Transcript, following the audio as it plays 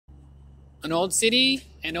An old city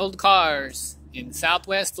and old cars in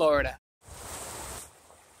Southwest Florida.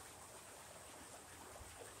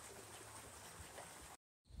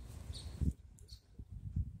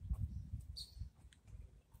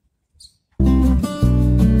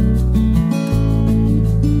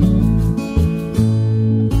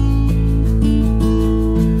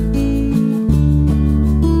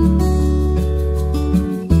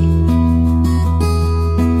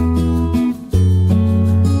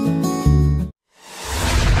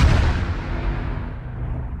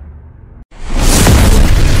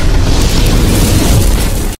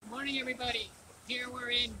 Everybody, here we're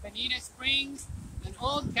in Bonita Springs, an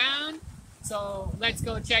old town, so let's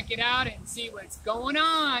go check it out and see what's going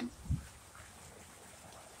on.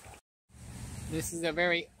 This is a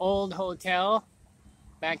very old hotel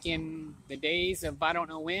back in the days of I don't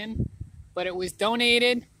know when, but it was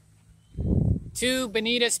donated to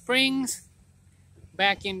Bonita Springs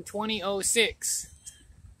back in 2006,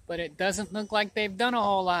 but it doesn't look like they've done a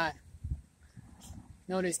whole lot.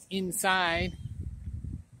 Noticed inside,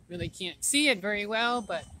 really can't see it very well,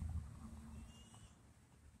 but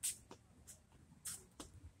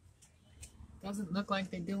doesn't look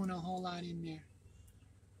like they're doing a whole lot in there.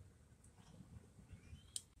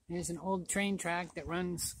 There's an old train track that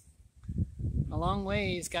runs a long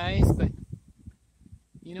ways, guys, but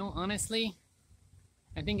you know, honestly,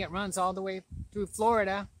 I think it runs all the way through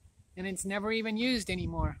Florida and it's never even used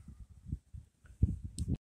anymore.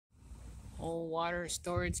 Old water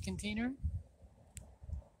storage container.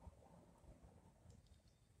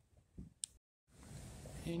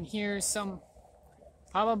 And here's some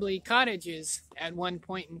probably cottages at one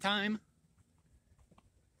point in time.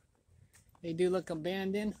 They do look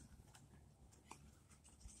abandoned.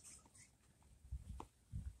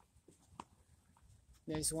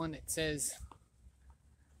 There's one that says,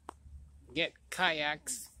 "Get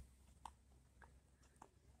kayaks."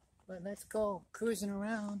 But let's go cruising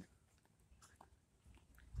around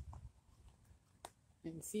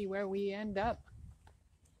and see where we end up.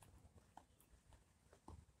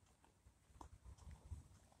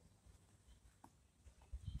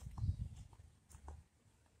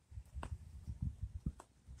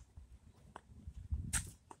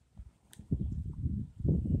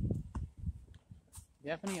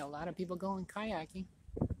 Definitely a lot of people going kayaking.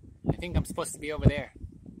 I think I'm supposed to be over there.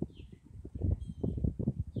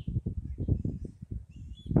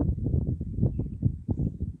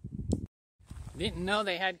 Didn't know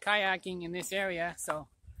they had kayaking in this area, so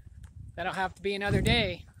that'll have to be another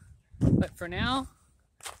day. But for now,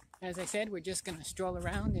 as I said, we're just going to stroll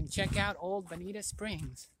around and check out old Bonita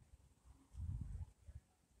Springs.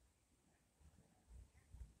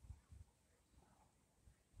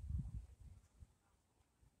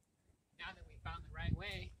 Now that we found the right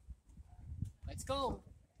way, let's go.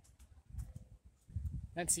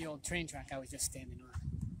 That's the old train track I was just standing on.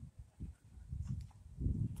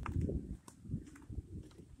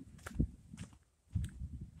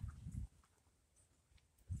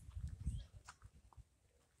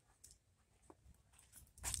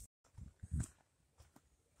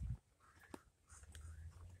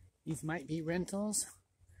 These might be rentals.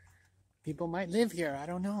 People might live here, I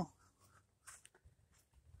don't know.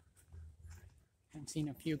 I've seen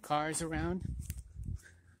a few cars around.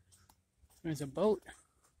 There's a boat.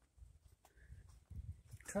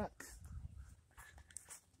 Truck.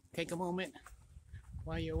 Take a moment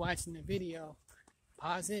while you're watching the video.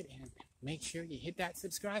 Pause it and make sure you hit that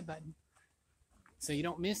subscribe button so you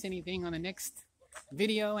don't miss anything on the next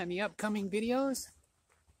video and the upcoming videos.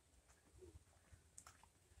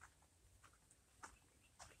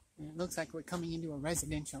 And it looks like we're coming into a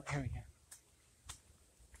residential area.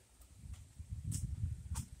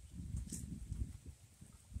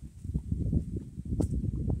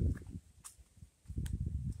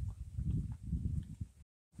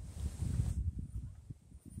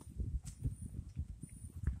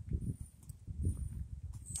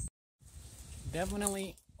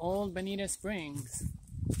 Definitely old Bonita Springs.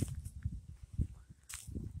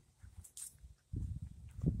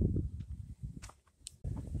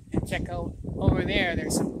 And check out over there,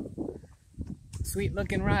 there's some sweet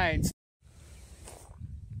looking rides.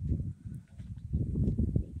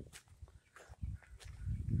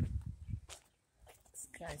 This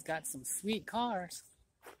guy's got some sweet cars.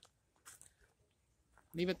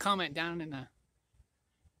 Leave a comment down in the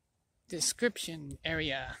description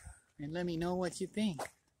area and let me know what you think.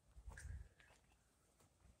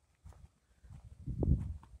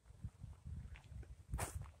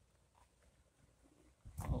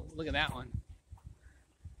 Oh, look at that one.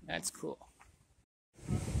 That's cool.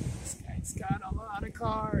 This guy's got a lot of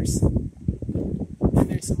cars. And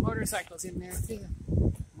there's some motorcycles in there too.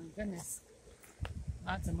 My goodness.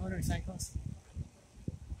 Lots of motorcycles.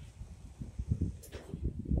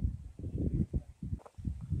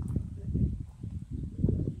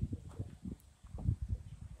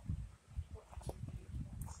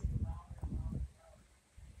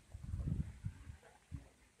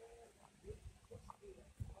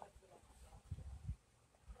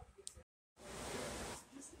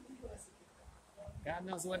 God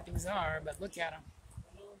knows what these are, but look at them.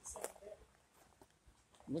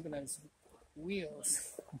 Look at those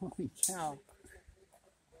wheels. Holy cow.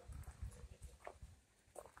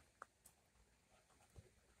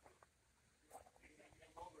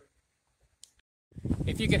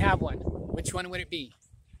 If you could have one, which one would it be?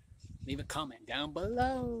 Leave a comment down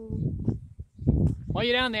below. While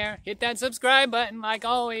you're down there, hit that subscribe button like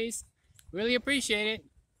always. Really appreciate it.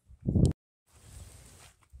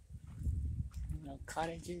 Little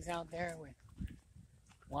cottages out there with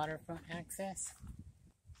waterfront access.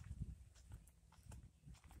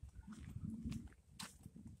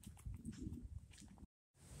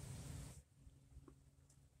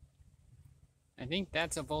 I think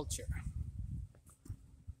that's a vulture.